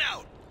 Moving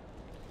out!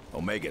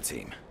 Omega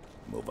team,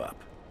 move up.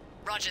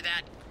 Roger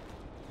that.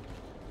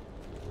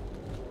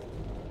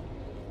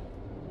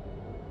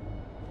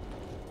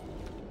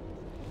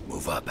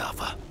 Move up,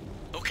 Alpha.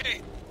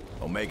 Okay.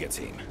 Omega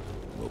team,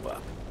 move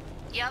up.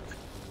 Yep.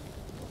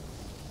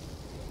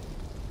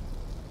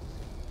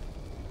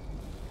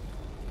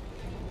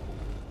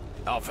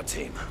 Alpha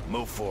team,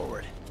 move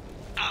forward.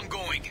 I'm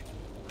going.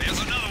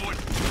 There's another one.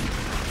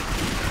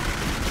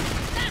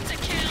 That's a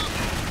kill!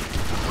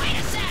 Wait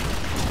a sec!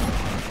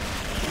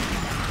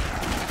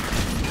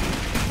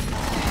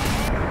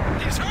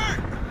 He's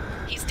hurt!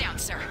 He's down,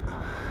 sir.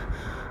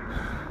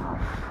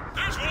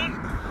 There's one!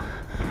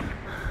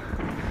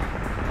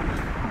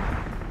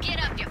 Get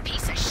up, you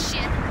piece of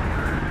shit!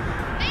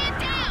 Man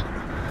down!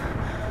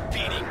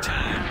 Feeding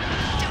time.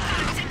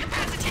 Delgado's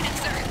incapacitated,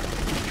 sir.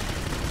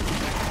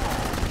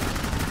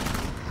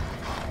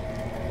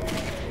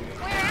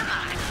 Where am I?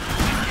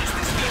 Is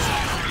this easy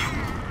for you?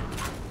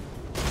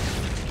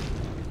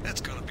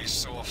 That's gonna be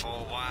sore for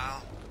a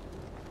while.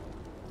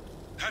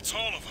 That's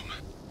all of them.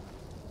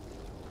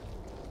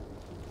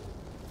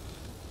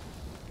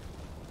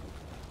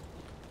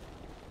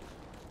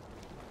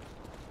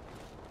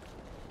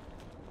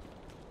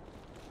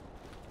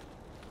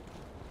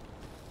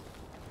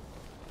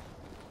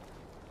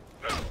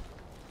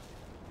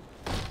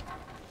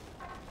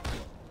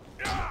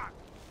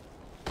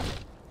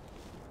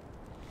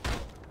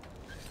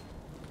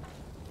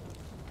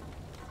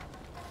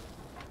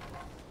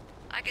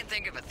 I can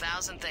think of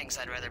 1,000 things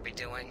I'd rather be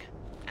doing,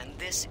 and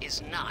this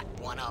is not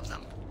one of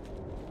them.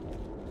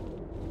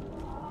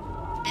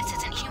 This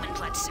isn't human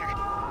blood, sir.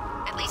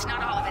 At least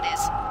not all of it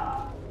is.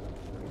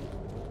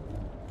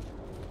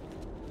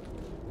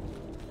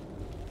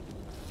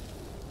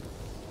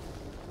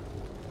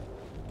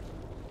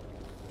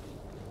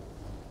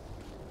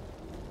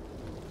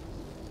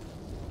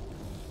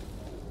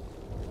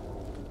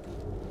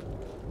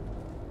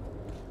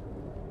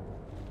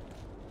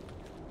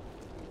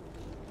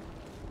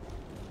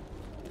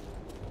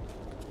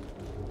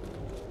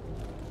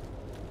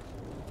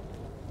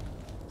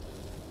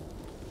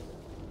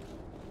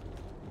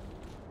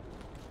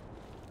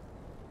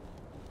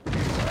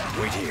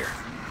 Wait here.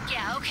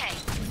 Yeah, okay.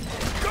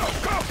 Go,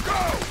 go,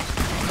 go!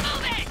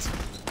 Move it!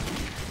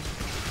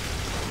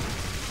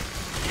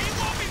 He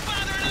won't be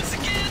bothering us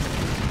again!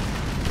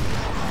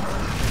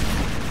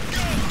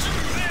 Go to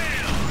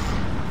them!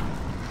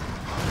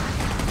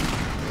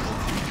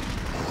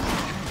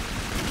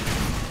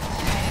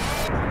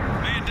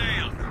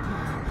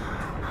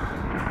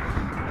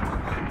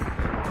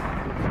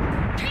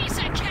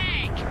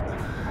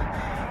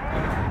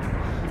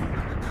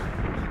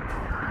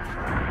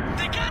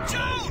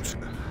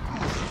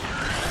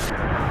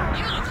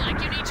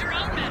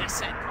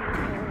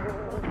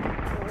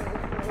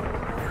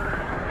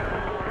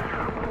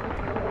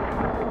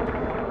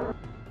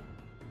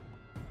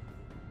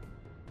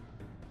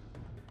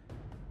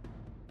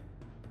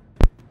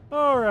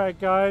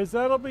 Alright guys,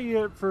 that'll be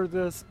it for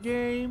this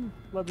game.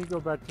 Let me go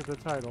back to the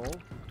title.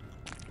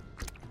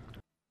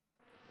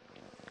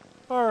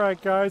 Alright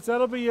guys,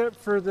 that'll be it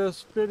for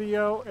this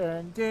video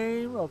and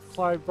game of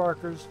Clive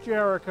Barker's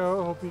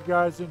Jericho. Hope you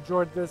guys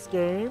enjoyed this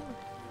game.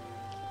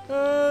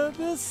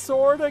 This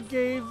sorta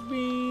gave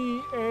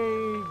me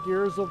a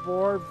Gears of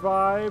War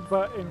vibe,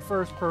 but in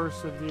first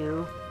person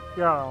view.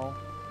 You know.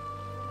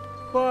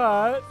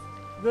 But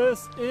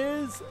this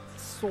is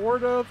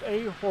sort of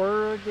a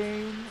horror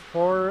game,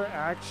 horror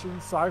action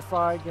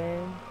sci-fi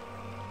game.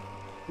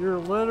 You're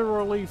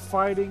literally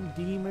fighting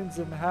demons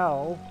in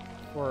hell,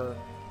 or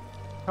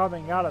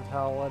coming out of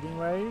hell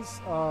anyways.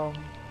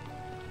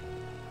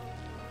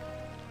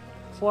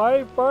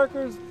 Clive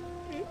Barker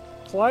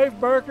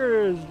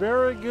is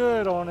very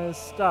good on his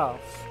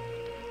stuff.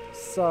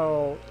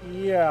 So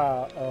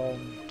yeah,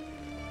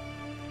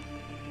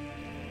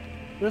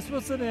 this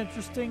was an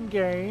interesting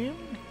game.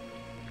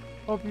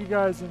 Hope you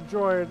guys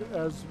enjoyed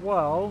as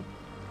well.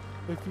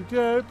 If you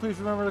did, please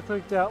remember to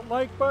click that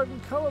like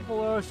button, comment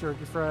below, share with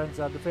your friends,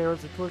 add the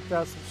favorites, and click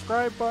that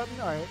subscribe button.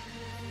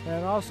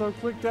 And also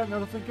click that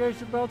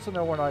notification bell to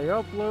know when I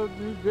upload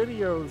new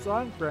videos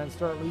on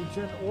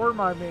GrandStarLegion or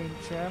my main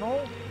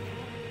channel.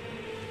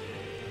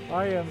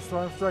 I am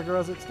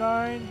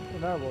Stormstriker069,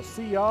 and I will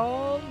see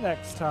y'all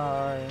next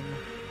time.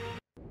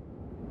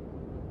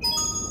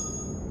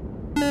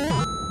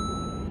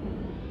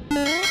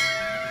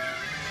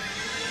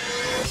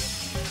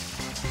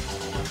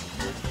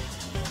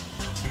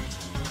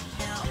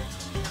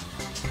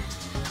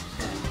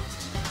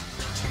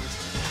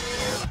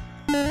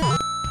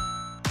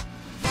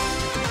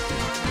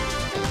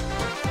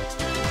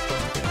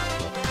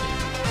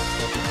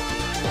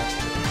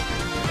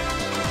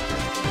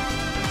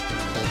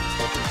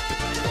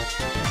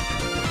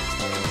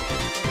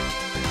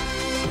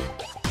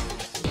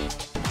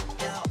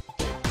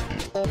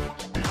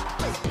 Yeah.